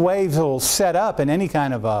that these waves will set up in any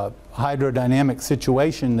kind of a hydrodynamic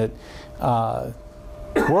situation that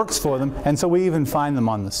works for them, and so we even find them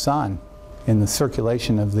on the sun in the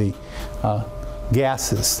circulation of the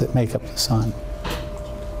gases that make up the sun.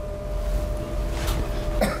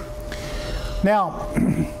 Now,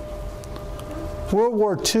 World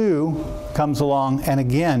War II comes along and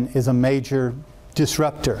again is a major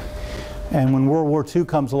disruptor. And when World War II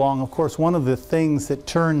comes along, of course, one of the things that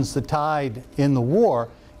turns the tide in the war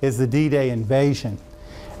is the D-Day invasion.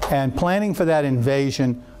 And planning for that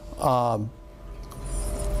invasion, a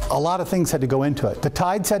lot of things had to go into it. The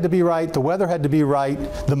tides had to be right, the weather had to be right,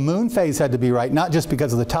 the moon phase had to be right, not just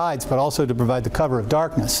because of the tides, but also to provide the cover of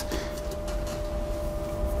darkness.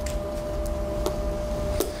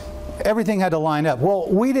 Everything had to line up. Well,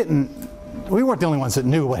 we weren't the only ones that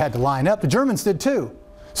knew what had to line up. The Germans did too.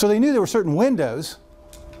 So they knew there were certain windows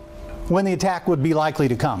when the attack would be likely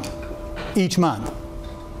to come each month.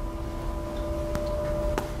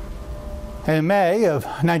 And in May of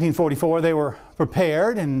 1944, they were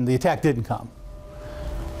prepared and the attack didn't come.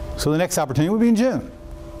 So the next opportunity would be in June.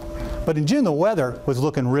 But in June, the weather was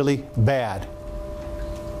looking really bad.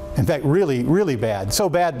 In fact, really, really bad. So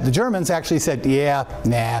bad, the Germans actually said, yeah,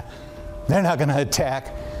 nah, they're not going to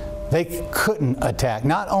attack. They couldn't attack.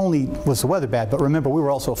 Not only was the weather bad, but remember, we were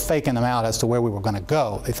also faking them out as to where we were going to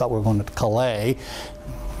go. They thought we were going to Calais,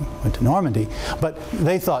 went to Normandy. But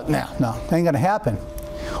they thought, no, that ain't going to happen.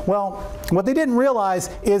 Well, what they didn't realize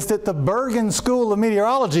is that the Bergen School of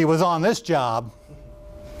Meteorology was on this job.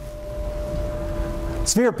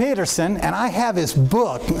 Sverre Petterssen, and I have his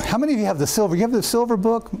book. How many of you have the silver? You have the silver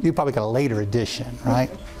book? You probably got a later edition, right?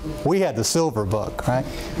 We had the silver book, right?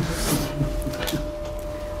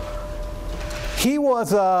 He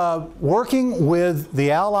was working with the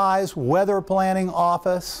Allies' Weather Planning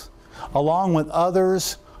Office, along with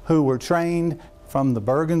others who were trained from the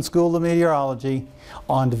Bergen School of Meteorology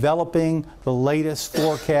on developing the latest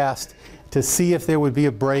forecast to see if there would be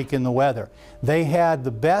a break in the weather. They had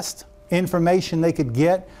the best information they could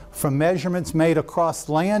get from measurements made across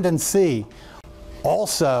land and sea.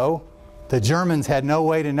 Also, the Germans had no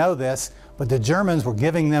way to know this, but the Germans were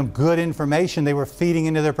giving them good information they were feeding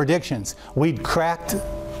into their predictions. We'd cracked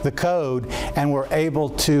the code and were able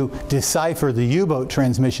to decipher the U-boat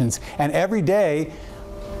transmissions. And every day,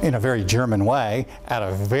 in a very German way, at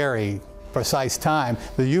a very precise time,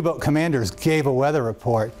 the U-boat commanders gave a weather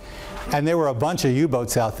report. And there were a bunch of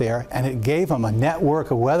U-boats out there, and it gave them a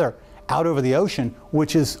network of weather out over the ocean,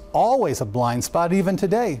 which is always a blind spot even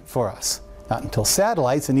today for us. Not until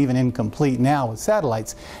satellites, and even incomplete now with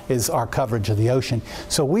satellites, is our coverage of the ocean.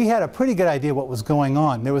 So we had a pretty good idea what was going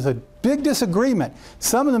on. There was a big disagreement.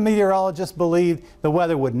 Some of the meteorologists believed the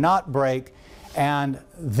weather would not break, and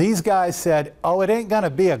these guys said, oh, it ain't going to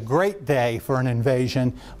be a great day for an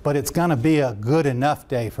invasion, but it's going to be a good enough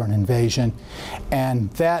day for an invasion. And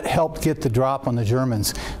that helped get the drop on the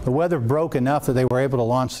Germans. The weather broke enough that they were able to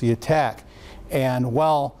launch the attack. And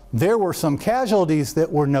while there were some casualties that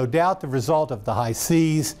were no doubt the result of the high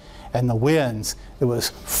seas and the winds, it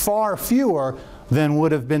was far fewer than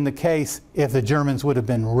would have been the case if the Germans would have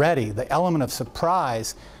been ready. The element of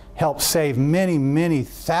surprise helped save many, many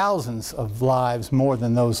thousands of lives more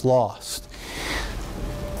than those lost.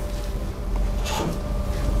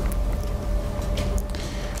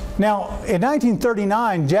 Now, in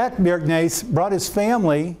 1939, Jack Bjerknes brought his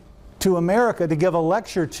family to America to give a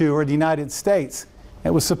lecture tour of the United States. It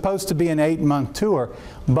was supposed to be an 8-month tour,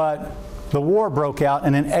 but the war broke out,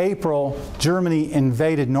 and in April, Germany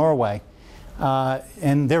invaded Norway.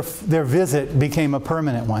 And their visit became a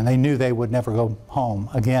permanent one. They knew they would never go home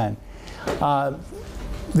again.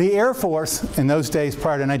 The Air Force, in those days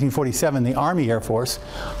prior to 1947, the Army Air Force,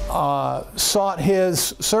 sought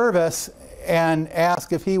his service and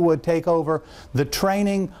asked if he would take over the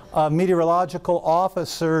training of meteorological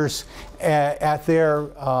officers at their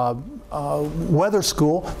weather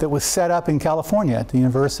school that was set up in California at the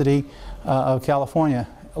University of California,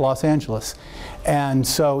 Los Angeles. And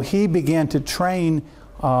so he began to train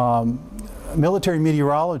military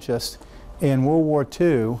meteorologists in World War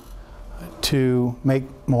II to make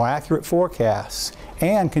more accurate forecasts,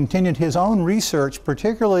 and continued his own research,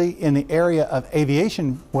 particularly in the area of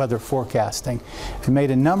aviation weather forecasting. He made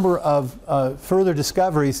a number of further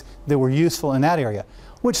discoveries that were useful in that area,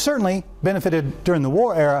 which certainly benefited during the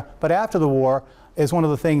war era, but after the war is one of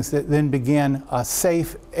the things that then began a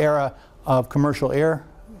safe era of commercial air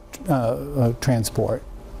transport.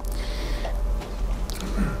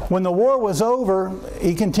 When the war was over,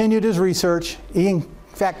 he continued his research. He, in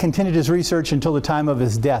fact, continued his research until the time of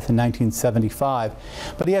his death in 1975.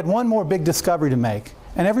 But he had one more big discovery to make,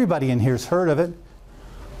 and everybody in here's heard of it.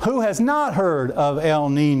 Who has not heard of El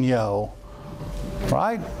Niño?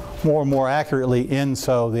 Right? More accurately,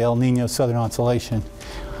 ENSO, the El Niño Southern Oscillation.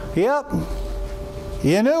 Yep,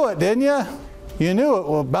 you knew it, didn't you? You knew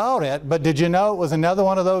about it, but did you know it was another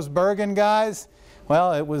one of those Bergen guys?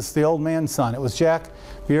 Well, it was the old man's son. It was Jack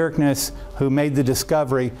Bjerknes who made the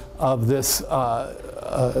discovery of this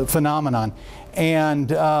phenomenon. And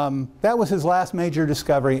that was his last major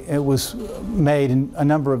discovery. It was made in a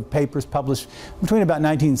number of papers published between about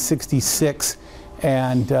 1966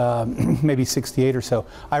 and maybe 68 or so.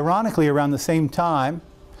 Ironically, around the same time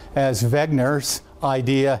as Wegener's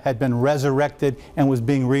idea had been resurrected and was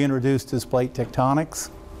being reintroduced as plate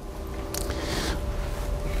tectonics.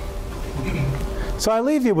 So I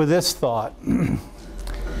leave you with this thought. Kind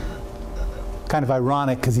of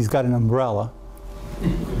ironic because he's got an umbrella.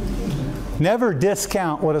 Never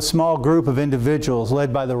discount what a small group of individuals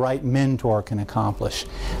led by the right mentor can accomplish.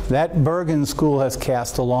 That Bergen School has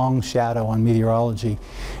cast a long shadow on meteorology.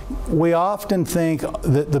 We often think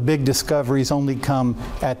that the big discoveries only come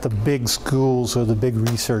at the big schools or the big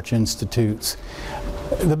research institutes.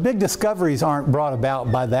 The big discoveries aren't brought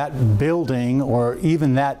about by that building or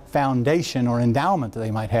even that foundation or endowment that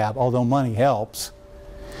they might have, although money helps.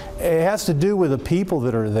 It has to do with the people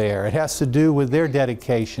that are there. It has to do with their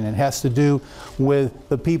dedication. It has to do with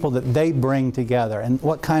the people that they bring together and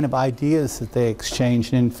what kind of ideas that they exchange.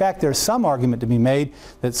 And in fact, there's some argument to be made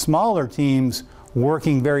that smaller teams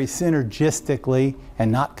working very synergistically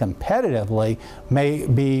and not competitively may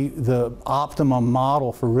be the optimum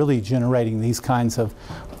model for really generating these kinds of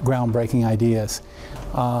groundbreaking ideas.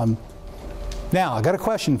 Now, I got a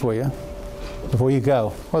question for you before you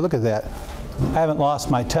go. Well, look at that. I haven't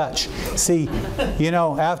lost my touch. See, you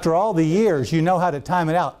know, after all the years, you know how to time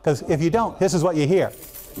it out. Because if you don't, this is what you hear.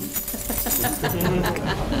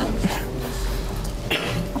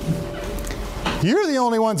 You're the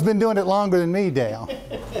only one that's been doing it longer than me, Dale.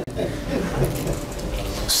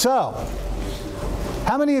 So,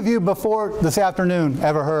 how many of you before this afternoon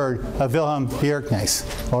ever heard of Vilhelm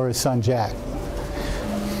Bjerknes or his son Jack?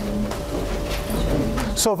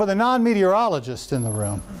 So for the non-meteorologists in the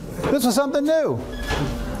room, this was something new.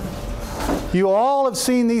 You all have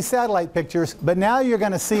seen these satellite pictures, but now you're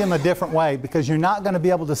going to see them a different way because you're not going to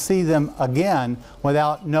be able to see them again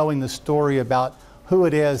without knowing the story about who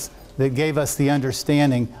it is that gave us the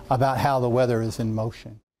understanding about how the weather is in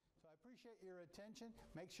motion. So I appreciate your attention.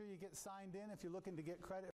 Make make sure you get signed in if you're looking to get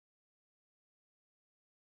credit